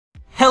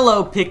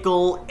Hello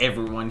Pickle,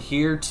 everyone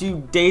here.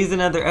 Today's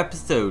another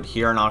episode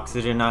here on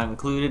Oxygen Not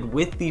Included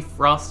with the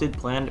Frosted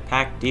Planet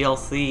Pack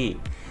DLC.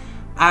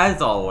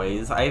 As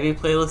always, I have a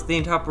playlist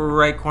in the top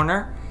right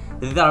corner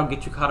that'll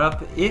get you caught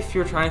up if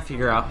you're trying to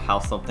figure out how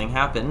something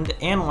happened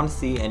and want to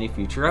see any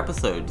future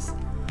episodes.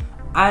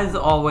 As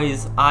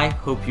always, I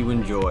hope you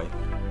enjoy.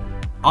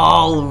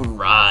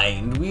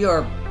 Alright, we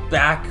are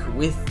back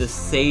with the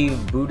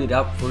save booted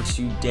up for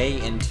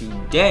today, and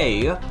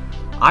today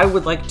I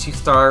would like to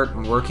start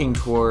working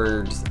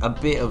towards a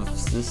bit of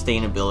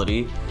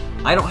sustainability.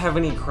 I don't have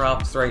any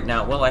crops right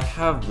now. Well, I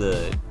have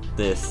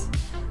this,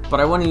 but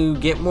I want to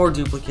get more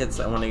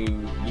duplicates. I want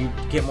to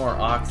get more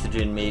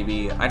oxygen,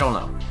 maybe. I don't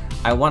know.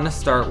 I want to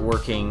start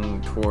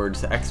working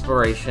towards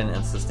exploration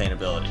and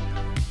sustainability.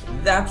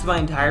 That's my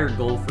entire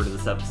goal for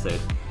this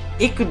episode.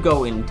 It could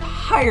go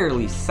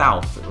entirely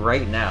south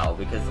right now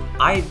because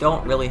I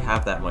don't really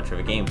have that much of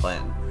a game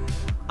plan.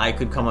 I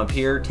could come up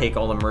here, take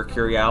all the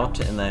mercury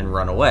out, and then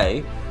run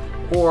away,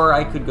 or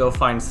I could go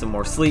find some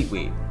more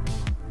sleetweed.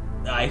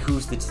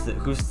 Who's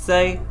to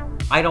say?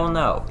 I don't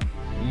know.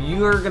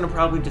 You're gonna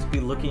probably just be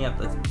looking at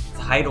the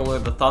title or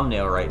the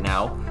thumbnail right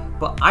now,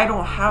 but I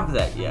don't have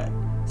that yet.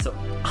 So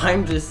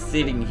I'm just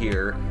sitting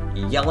here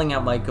yelling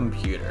at my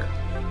computer.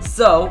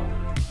 So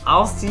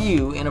I'll see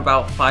you in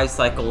about 5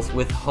 cycles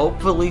with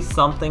hopefully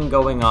something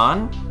going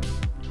on.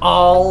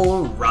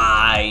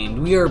 Alright,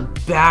 we are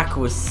back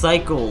with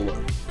cycle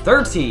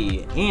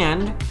 30,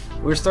 and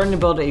we're starting to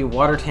build a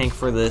water tank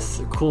for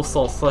this cool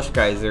salt slush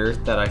geyser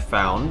that I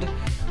found.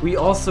 We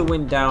also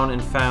went down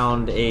and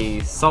found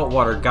a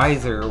saltwater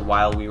geyser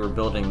while we were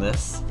building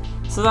this,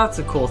 so that's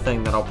a cool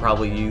thing that I'll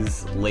probably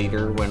use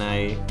later when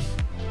I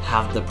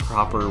have the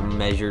proper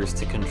measures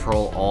to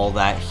control all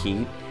that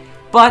heat.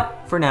 But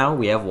for now,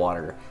 we have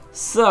water.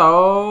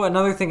 So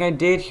another thing I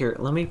did here,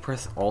 let me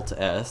press Alt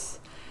S.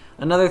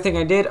 Another thing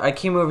I did, I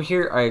came over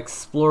here, I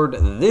explored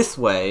this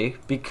way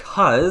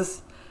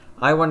because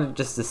I wanted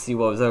just to see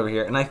what was over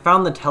here, and I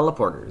found the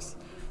teleporters.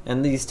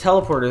 And these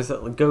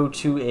teleporters go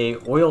to a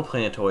oil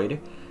planetoid,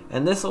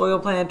 and this oil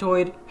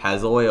planetoid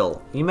has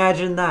oil.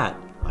 Imagine that.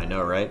 I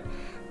know, right?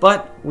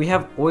 But we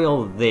have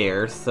oil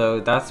there, so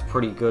that's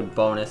pretty good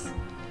bonus.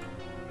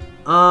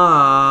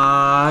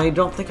 I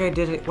don't think I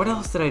did it. What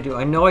else did I do?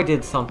 I know I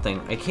did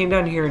something. I came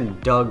down here and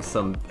dug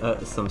some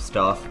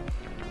stuff.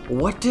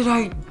 What did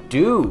I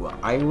do?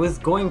 I was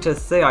going to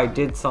say I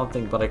did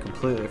something, but I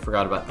completely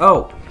forgot about it.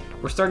 Oh,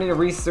 we're starting to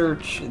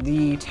research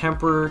the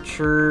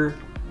temperature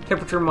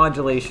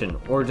modulation,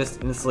 or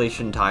just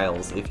insulation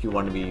tiles if you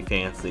want to be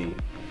fancy.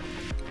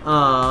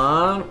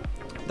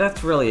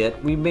 That's really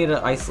it. We made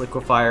an ice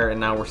liquefier, and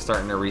now we're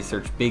starting to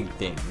research big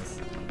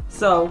things.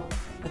 So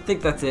I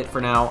think that's it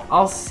for now.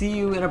 I'll see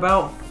you in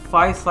about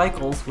 5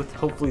 cycles with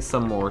hopefully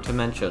some more to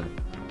mention.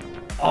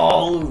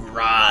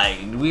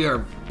 Alright, we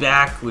are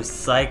back with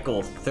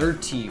cycle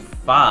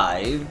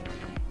 35,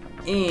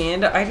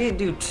 and I didn't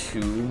do too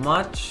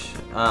much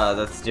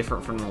that's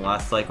different from the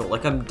last cycle.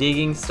 Like, I'm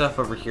digging stuff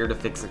over here to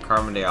fix a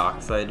carbon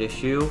dioxide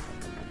issue.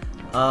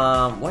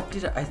 I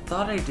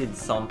thought I did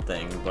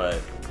something, but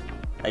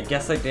I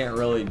guess I didn't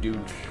really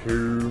do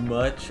too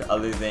much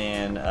other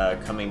than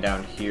coming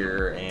down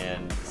here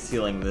and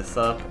sealing this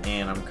up,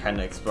 and I'm kind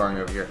of exploring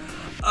over here.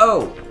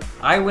 Oh,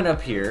 I went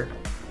up here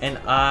and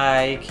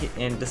I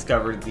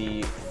discovered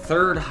the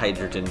 3rd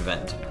hydrogen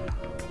vent.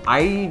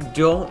 I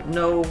don't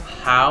know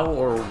how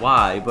or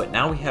why, but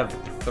now we have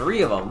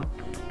 3 of them,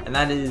 and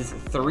that is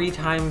 3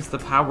 times the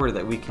power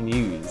that we can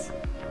use.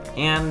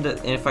 And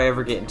if I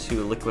ever get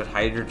into liquid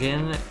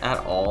hydrogen at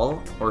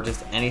all, or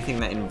just anything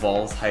that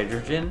involves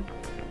hydrogen,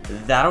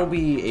 that'll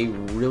be a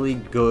really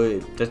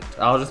good,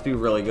 I'll just be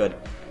really good.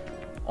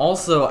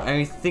 Also,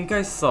 I think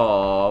I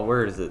saw,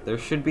 where is it? There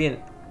should be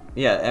an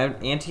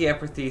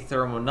anti-apathy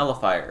thermal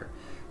nullifier.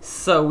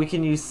 So we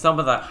can use some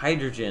of that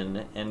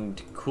hydrogen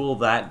and cool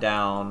that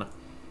down,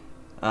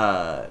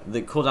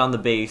 cool down the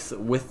base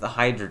with the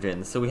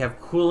hydrogen. So we have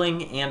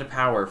cooling and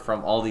power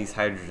from all these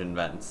hydrogen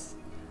vents.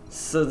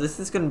 So this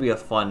is going to be a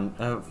fun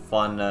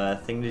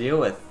thing to deal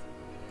with.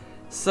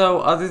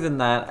 So other than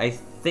that, I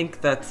think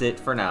that's it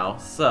for now.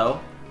 So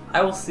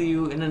I will see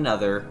you in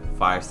another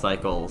 5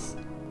 cycles.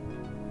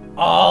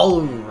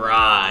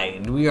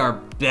 Alright, we are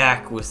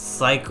back with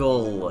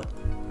cycle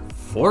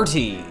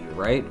 40,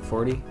 right?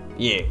 40?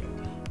 Yeah.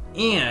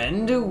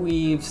 And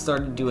we've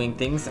started doing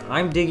things.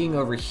 I'm digging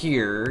over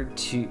here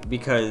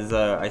because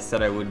I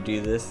said I would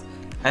do this.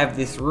 I have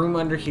this room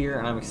under here,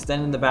 and I'm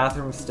extending the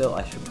bathroom still.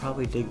 I should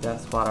probably dig that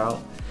spot out.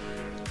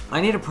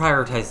 I need to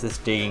prioritize this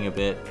digging a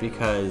bit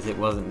because it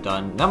wasn't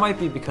done. That might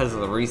be because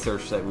of the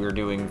research that we were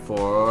doing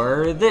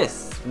for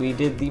this. We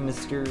did the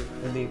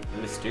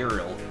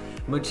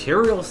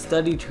material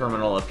study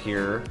terminal up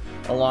here,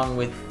 along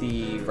with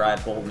the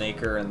Radbolt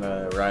maker and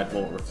the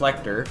Radbolt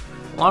reflector,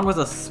 along with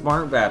a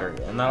smart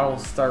battery, and that'll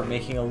start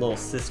making a little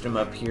system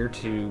up here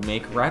to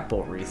make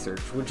Radbolt research,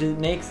 which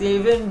makes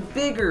even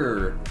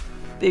bigger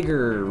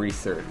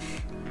research.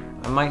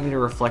 I might need to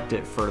reflect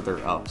it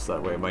further up so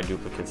that way my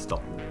duplicates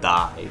don't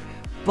die.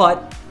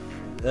 But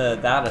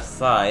that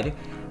aside,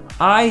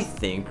 I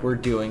think we're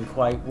doing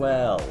quite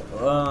well.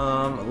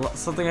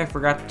 Something I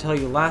forgot to tell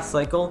you last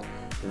cycle,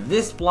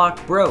 this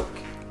block broke,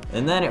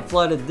 and then it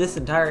flooded this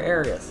entire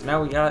area, so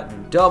now we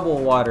got double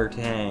water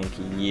tank,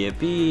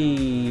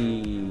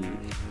 yippee!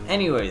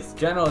 Anyways,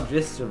 general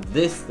gist of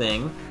this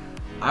thing,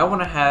 I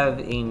want to have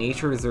a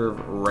nature reserve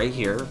right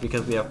here,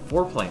 because we have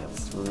 4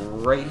 plants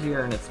right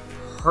here, and it's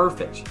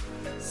perfect.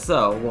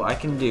 So, what I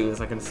can do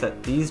is I can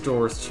set these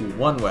doors to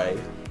one way,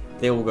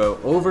 they will go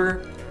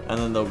over, and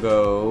then they'll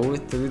go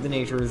through the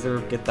nature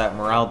reserve, get that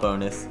morale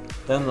bonus,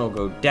 then they'll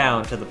go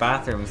down to the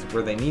bathrooms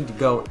where they need to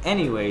go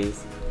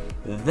anyways,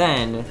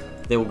 then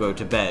they will go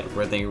to bed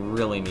where they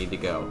really need to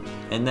go,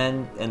 and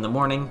then in the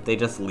morning they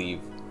just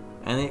leave,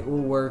 and it will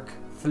work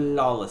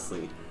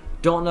flawlessly.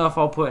 Don't know if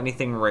I'll put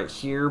anything right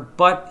here,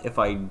 but if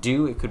I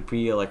do, it could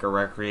be like a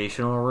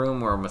recreational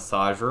room or a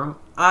massage room,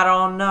 I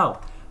don't know,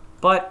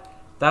 but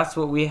that's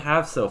what we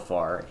have so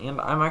far, and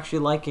I'm actually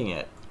liking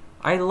it.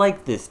 I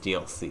like this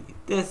DLC.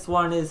 This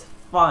one is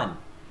fun.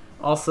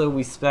 Also,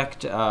 we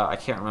spec'd, I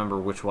can't remember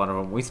which one of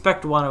them. We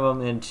spec'd one of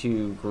them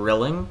into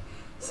grilling.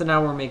 So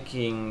now we're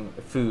making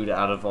food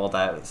out of all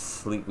that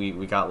sleep we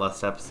got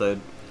last episode.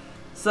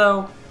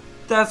 So,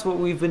 that's what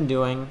we've been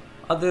doing.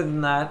 Other than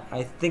that,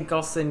 I think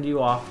I'll send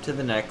you off to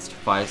the next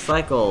 5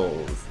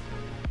 cycles.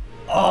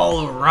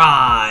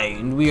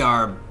 Alright, we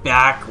are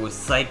back with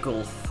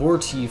cycle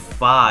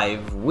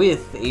 45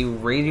 with a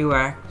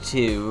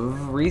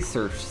radioactive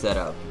research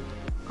setup.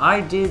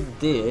 I did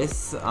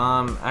this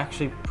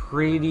actually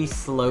pretty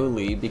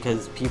slowly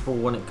because people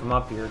wouldn't come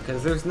up here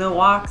because there's no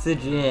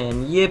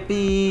oxygen.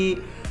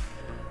 Yippee!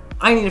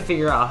 I need to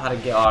figure out how to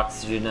get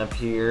oxygen up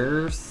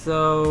here,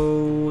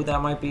 so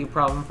that might be a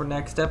problem for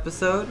next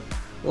episode.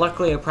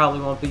 Luckily, I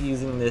probably won't be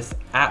using this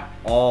at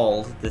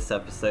all this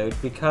episode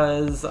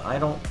because I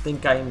don't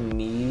think I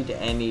need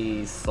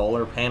any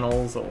solar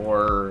panels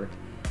or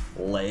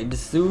lead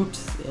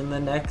suits in the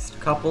next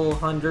couple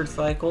 100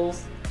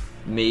 cycles.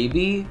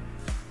 Maybe.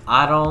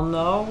 I don't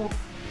know,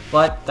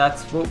 but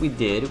that's what we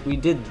did. We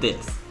did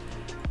this.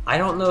 I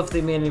don't know if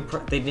they made any.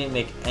 They didn't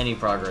make any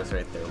progress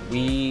right there.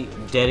 We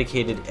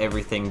dedicated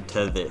everything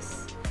to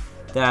this.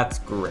 That's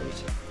great.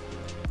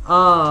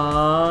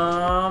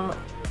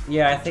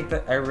 Yeah, I think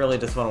that I really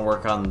just want to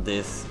work on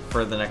this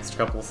for the next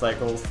couple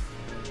cycles.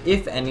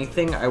 If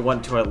anything, I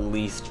want to at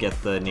least get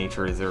the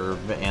nature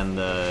reserve and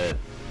the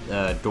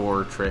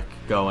door trick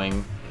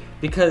going.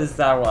 Because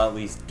that will at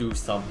least do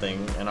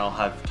something, and I'll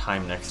have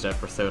time next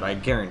episode, I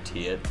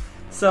guarantee it.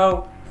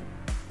 So,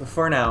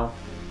 for now,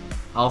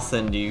 I'll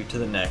send you to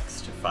the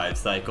next 5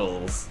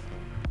 cycles.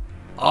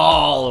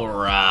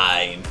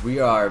 Alright, we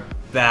are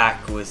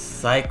back with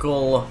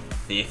cycle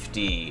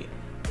 50.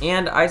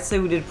 And I'd say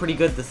we did pretty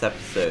good this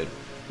episode.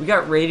 We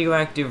got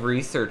radioactive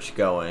research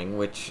going,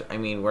 which, I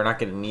mean, we're not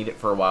going to need it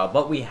for a while,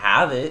 but we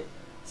have it,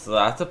 so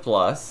that's a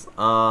plus.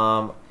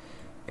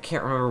 I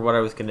can't remember what I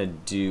was gonna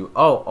do.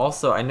 Oh,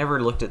 also, I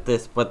never looked at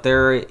this, but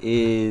there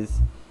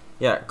is,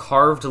 yeah,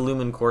 carved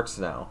lumen quartz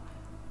now.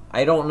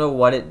 I don't know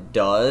what it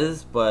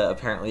does, but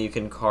apparently you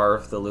can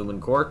carve the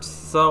lumen quartz,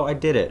 so I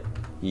did it.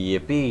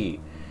 Yippee.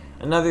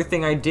 Another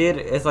thing I did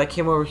is I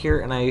came over here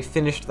and I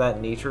finished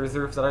that nature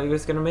reserve that I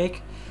was gonna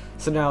make.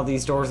 So now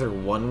these doors are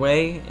one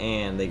way,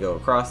 and they go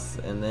across,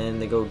 and then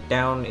they go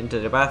down into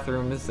the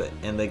bathrooms,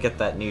 and they get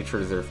that nature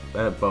reserve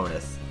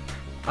bonus.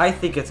 I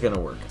think it's gonna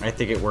work. I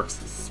think it works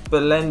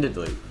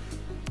splendidly.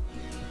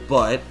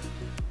 But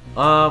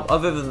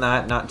other than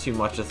that, not too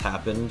much has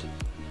happened.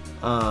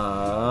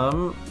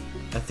 I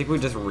think we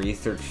just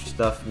researched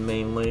stuff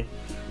mainly.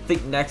 I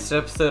think next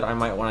episode I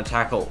might want to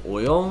tackle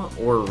oil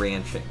or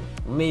ranching.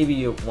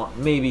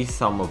 Maybe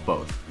some of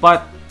both.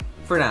 But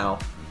for now,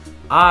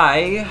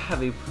 I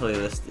have a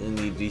playlist in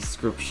the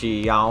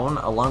description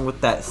along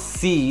with that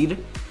seed,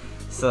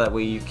 so that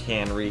way you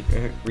can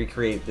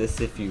recreate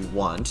this if you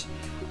want.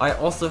 I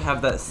also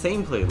have that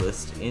same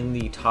playlist in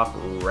the top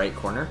right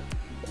corner,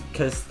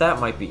 because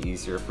that might be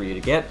easier for you to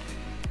get.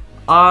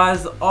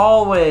 As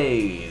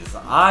always,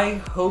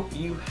 I hope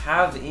you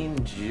have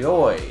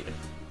enjoyed,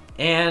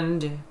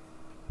 and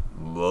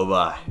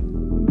bye-bye.